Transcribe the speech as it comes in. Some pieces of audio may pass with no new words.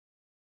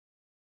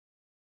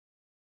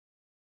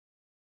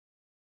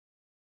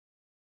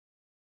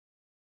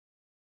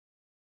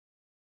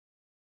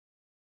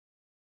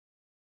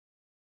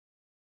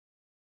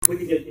we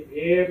can just get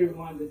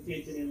everyone's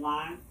attention in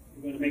line.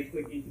 We're going to make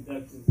quick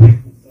introductions.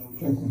 Thank you so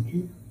much.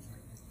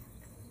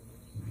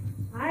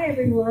 Hi,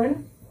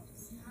 everyone.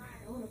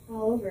 I want to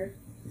fall over.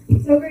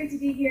 So great to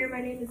be here.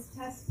 My name is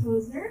Tess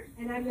Posner,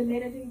 and I'm the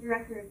Managing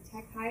Director of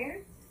Tech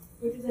Hire,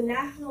 which is a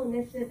national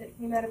initiative that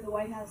came out of the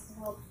White House to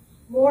help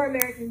more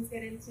Americans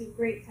get into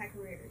great tech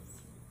careers.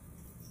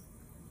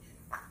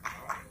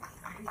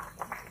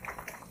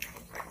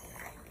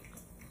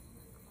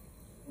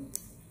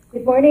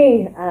 Good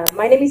morning.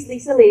 My name is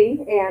Lisa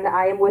Lee, and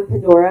I am with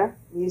Pandora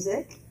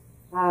Music.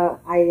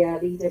 I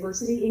lead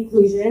diversity,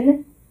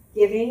 inclusion,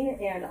 giving,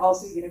 and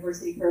also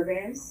university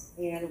programs.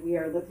 And we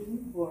are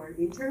looking for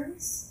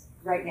interns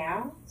right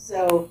now.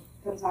 So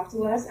come talk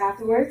to us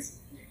afterwards.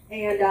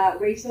 And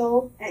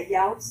Rachel at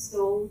Yelp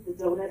stole the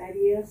donut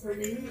idea from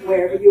me,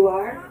 wherever you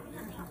are.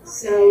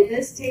 So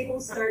this table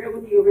started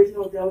with the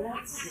original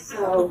donuts.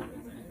 So.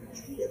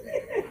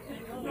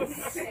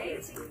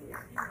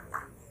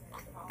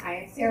 Hi,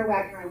 I'm Sarah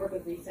Wagner. I work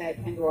with Lisa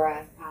at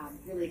Pandora.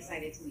 Really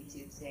excited to meet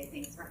you today.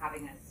 Thanks for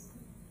having us.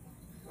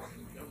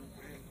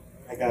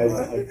 Hi guys,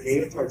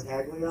 Dave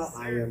Tartaglia.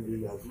 I am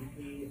the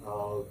VP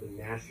of the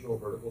National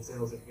Vertical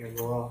Sales at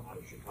Pandora out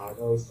of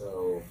Chicago,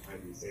 so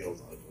I'm the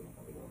sales husband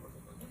coming over.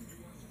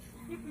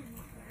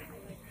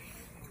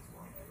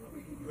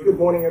 Good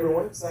morning,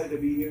 everyone. Excited to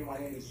be here. My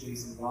name is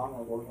Jason Vaughn.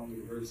 I work on the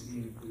diversity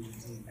and inclusion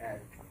team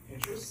at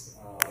Pinterest.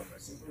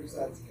 Super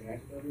excited to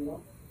connect with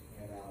everyone,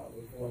 and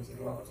look forward to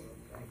the opportunity.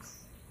 Thanks.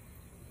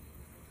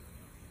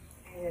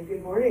 And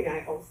good morning.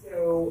 I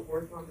also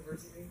work on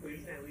diversity and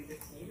inclusion. I lead the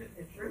team at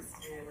Pinterest,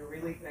 and we're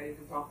really excited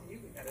to talk to you.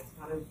 We've got a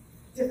ton of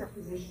different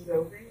positions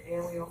open,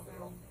 and we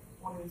also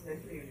wanted to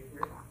mentor you in your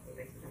career path. So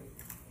thanks for coming.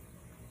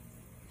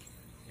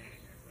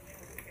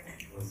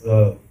 What's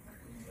up?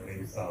 My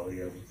name is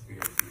Sally. I'm an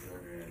experienced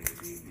designer at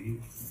AirBNB.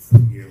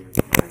 Here with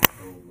my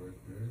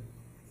co-worker.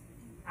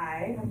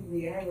 Hi, I'm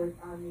Leah. I work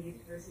on the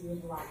diversity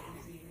and velocity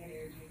team at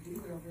AirBNB.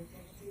 We're over to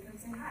come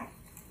say hi.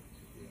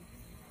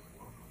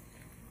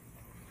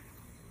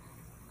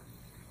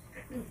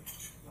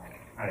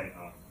 Hi,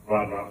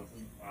 Rob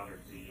Robinson, founder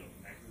and CEO of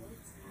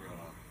Nexus. We're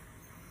a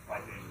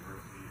supply chain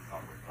diversity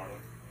software startup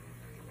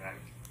in Quebec.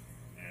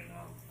 And it's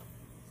a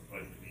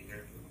pleasure to be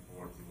here. Looking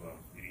forward to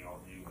meeting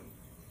all of you. And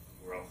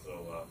we're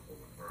also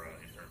looking for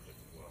internships as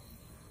well.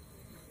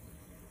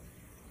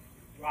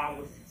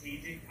 Rob was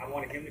strategic. I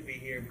wanted him to be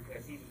here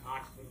because he's an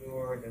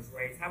entrepreneur that's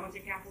raised how much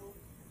in capital?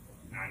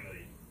 $9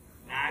 million.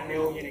 $9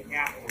 million in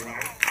capital,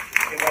 right?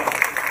 Give up.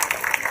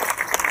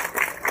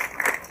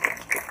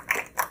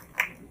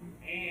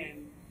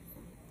 And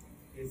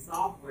his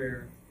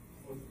software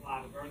will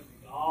supply diversity.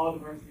 So all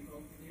diversity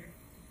folks in here,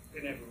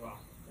 good never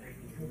rock. Thank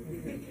you.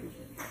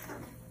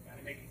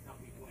 Gotta make these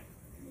companies win.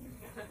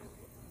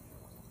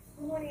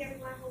 Good morning,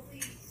 everyone. Hopefully,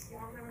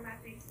 y'all remember my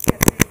face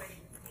yesterday. My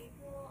name is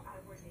April. I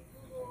work at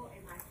Google,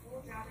 and my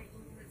whole job at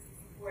Google is to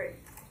support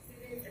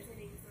students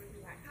attending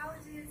historically black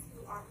colleges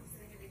who are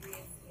pursuing a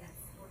degree in CS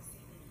or CE.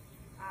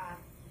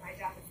 My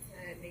job is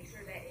to make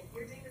sure that if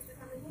your dream is to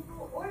come to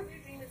Google, or if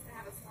your dream is to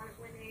have a startup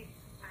one day,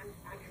 I'm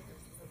your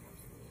person. So come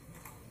to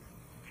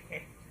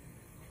me.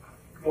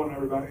 Good morning,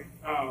 everybody.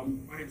 My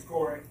name is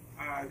Corey.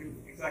 I do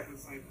exactly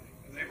the same thing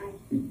as April,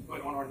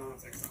 but on our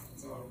non-tech side.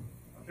 So,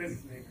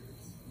 business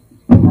majors,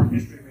 art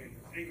history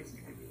majors, English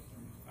speakers.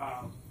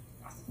 I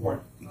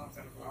support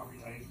non-technical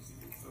outreach at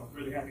HBCU. So,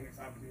 really happy and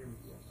excited to be here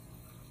with you.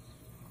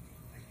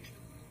 Thank you.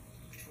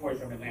 Corey's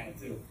from Atlanta,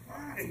 too.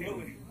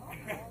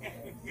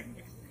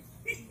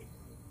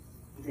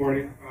 Good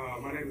morning.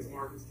 My name is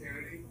Marcus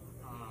Kennedy.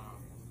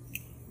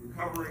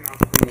 Recovering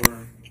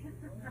entrepreneur,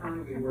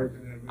 currently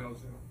working at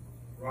MailChimp.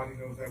 Rodney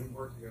knows that we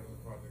worked together on a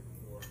project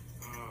before.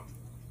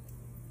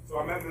 So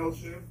I'm at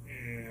MailChimp,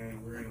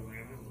 and we're in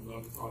Atlanta. We'd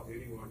love to talk to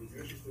anyone who's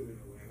interested in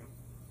Atlanta.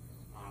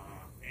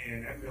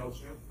 And at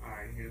MailChimp,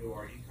 I handle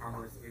our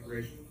e-commerce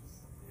integrations,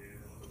 and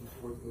I'm looking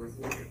forward to the rest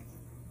of the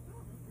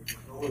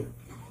weekend.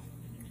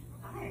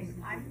 Hi,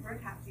 I'm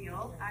Brooke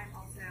Hatfield. I'm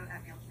also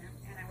at MailChimp,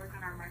 and I work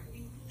on our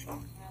marketing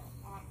team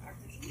on our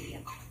social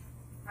media.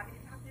 Happy to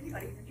talk to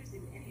anybody who's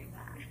interested in any of that.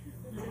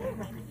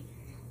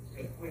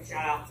 A quick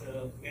shout out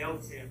to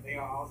MailChimp. They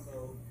are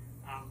also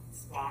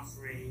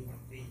sponsoring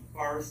the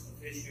first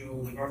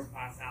official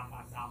Diversify South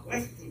by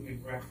Southwest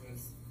recruitment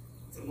breakfast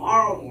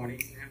tomorrow morning.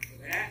 So after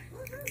that,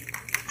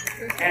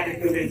 at the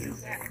convention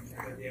center.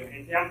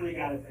 And definitely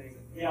got to thank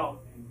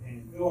Yelp and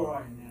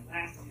Pandora and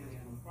Atlassian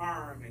and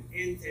Affirm and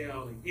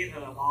Intel and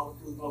GitHub, all the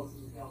cool folks who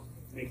helped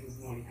make this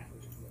morning happen.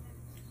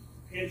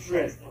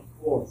 Pinterest, of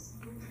course.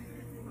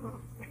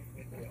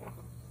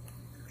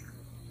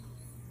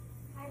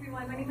 Hi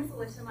everyone, my name is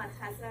Alicia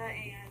Montesa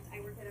and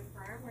I work at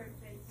Affirm. We're a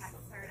fintech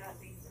startup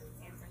based in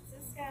San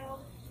Francisco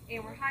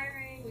and we're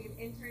hiring. We have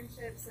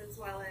internships as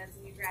well as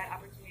new grad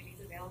opportunities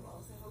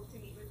available. So hope to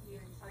meet with you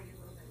and tell you a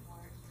little bit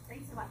more.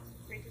 Thanks so much.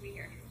 It's great to be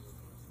here.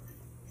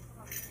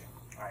 All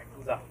right,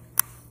 who's up?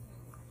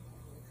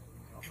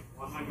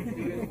 100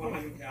 students,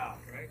 100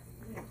 jobs, right?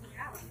 Yeah,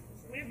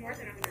 we have more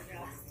than 100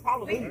 jobs.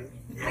 Probably.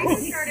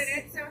 Lisa started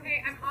it. So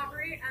hey, I'm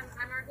Aubrey. I'm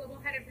our global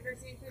head of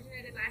diversity and inclusion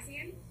at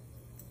Atlassian.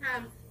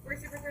 We're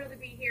super thrilled to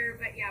be here,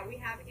 but yeah, we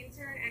have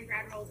intern and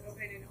grad roles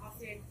open in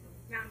Austin,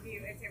 Mountain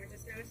View, and San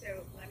Francisco,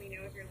 so let me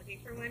know if you're looking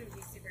for one. We'd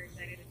be super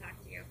excited to talk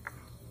to you.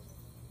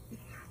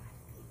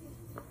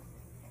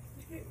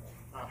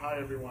 Hi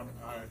everyone,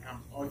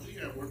 I'm Audrey.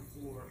 I work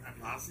for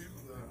Atlassian,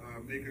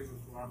 the makers of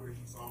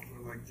collaboration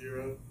software like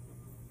Jira,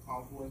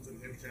 Confluence, and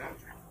HipChat.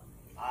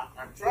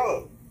 I'm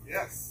Trello,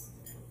 yes.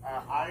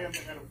 I am the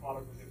head of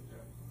product at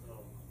HipChat,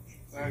 so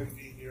excited to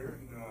be here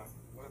and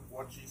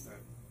what she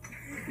said.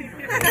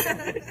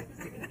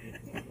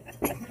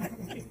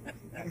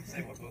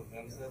 Say what both of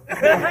them said.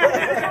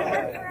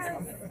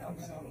 I'm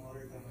Sean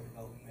Waters. I'm a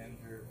development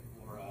manager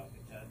for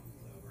HipChat,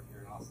 so we're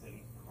here in Austin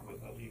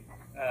with OG.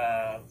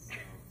 So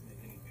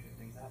making good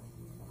things happen.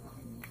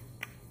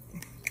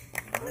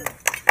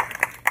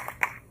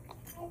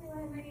 Hi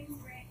everyone, my name is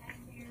Britt. I'm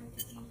here with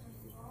the team from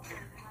Google. I'm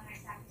on our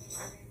staff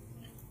development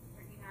team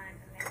working on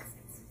events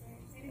and student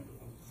activities.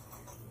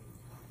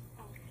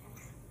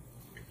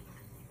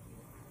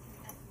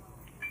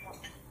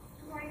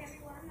 Good morning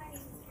everyone, my name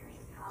is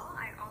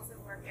I also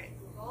work at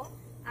Google.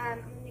 I'm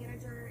a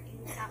manager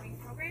in staffing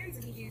programs,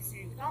 and we do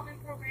student development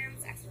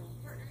programs, external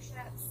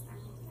partnerships.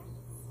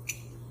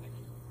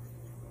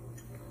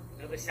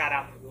 Another shout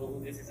out to Google.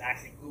 This is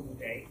actually Google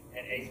Day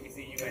at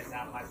HBCU at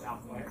South by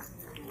Southwest.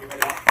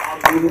 All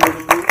the Google in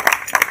the room.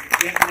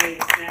 Yesterday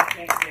is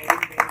Snapchat Day.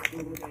 Today is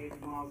Google Day.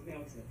 Tomorrow's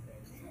Mailchimp Day.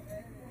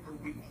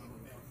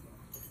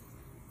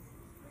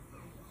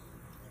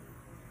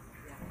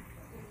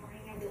 Good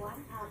morning everyone.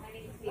 My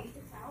name is Katie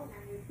Patel, and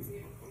I'm with the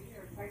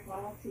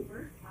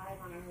Cooper. I'm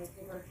on our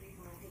diversity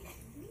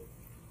consultation team,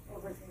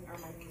 overseeing our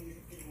minority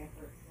recruiting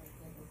efforts.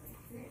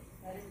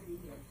 That is be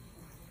here.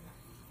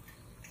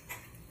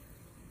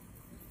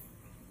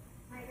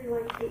 Hi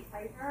everyone, Kate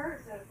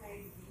Pfeiffer. So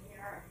excited to be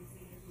here.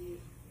 Obviously, to be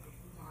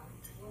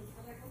on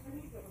other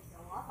companies, but we're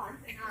still a lot of fun.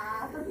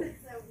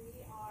 So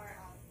we are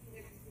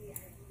PwC,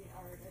 and we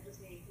are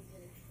diversity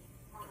inclusion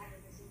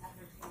acquisition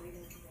efforts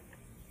related to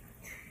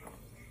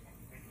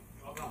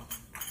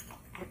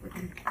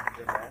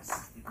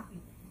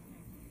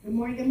Good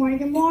morning, good morning,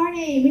 good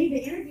morning. We need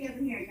the energy up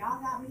in here.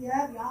 Y'all got me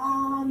up.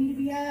 Y'all need to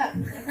be up.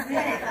 Let's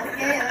get it. Let's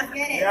get it. Let's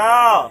get it.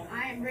 Yeah.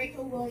 I am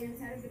Rachel Williams,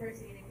 head of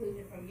diversity and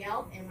inclusion from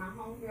Yelp, and my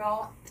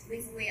homegirl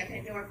recently at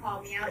Pandora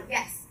called me out.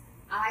 Yes,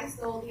 I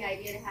stole the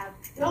idea to have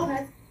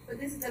donuts, but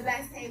this is the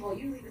best table.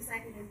 Usually the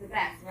second is the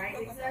best, right,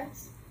 Lisa?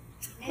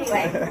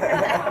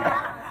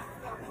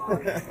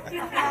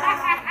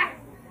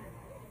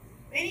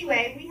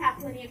 Anyway, we have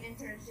plenty of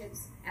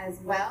internships as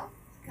well.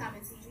 Come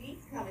and see me,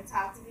 come and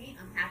talk to me.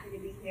 I'm happy to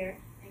be here,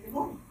 and good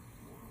morning.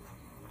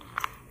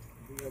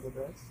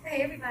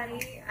 Hey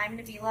everybody, I'm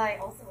Nabila. I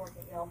also work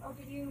at Yelp. Oh,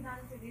 did you not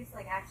introduce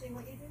actually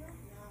what you do?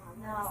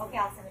 No. Okay,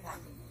 I'll send it back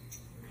to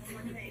you.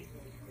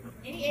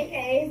 Any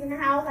AKAs in the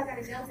house? I got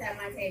a Delta at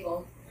my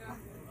table.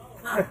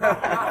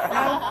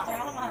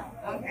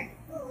 Okay.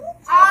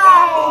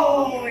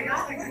 Oh,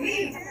 y'all are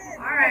deep.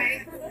 All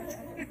right.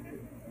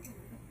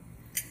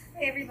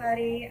 Hey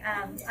everybody,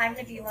 I'm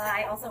Nabila.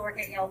 I also work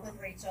at Yelp with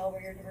Rachel.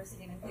 We're your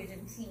diversity and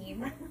inclusion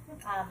team.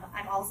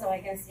 I'm also, I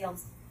guess,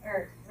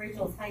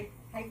 Rachel's hype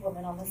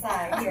woman on the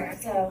side here.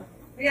 So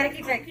we got to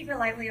keep it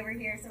lively over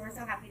here. So we're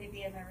so happy to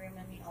be in the room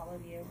and meet all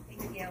of you.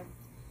 Thank you.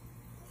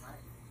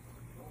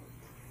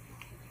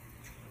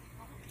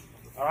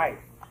 All right.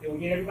 Did we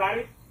get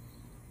everybody?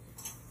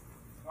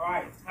 All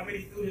right. How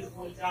many students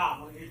want a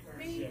job, want an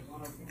internship,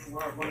 want to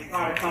work, want to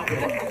start a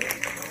company?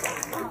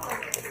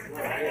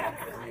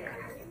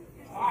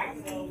 All right.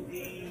 So the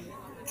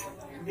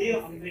bill,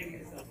 I'm making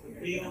this up. The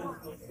bill is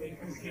supposed to be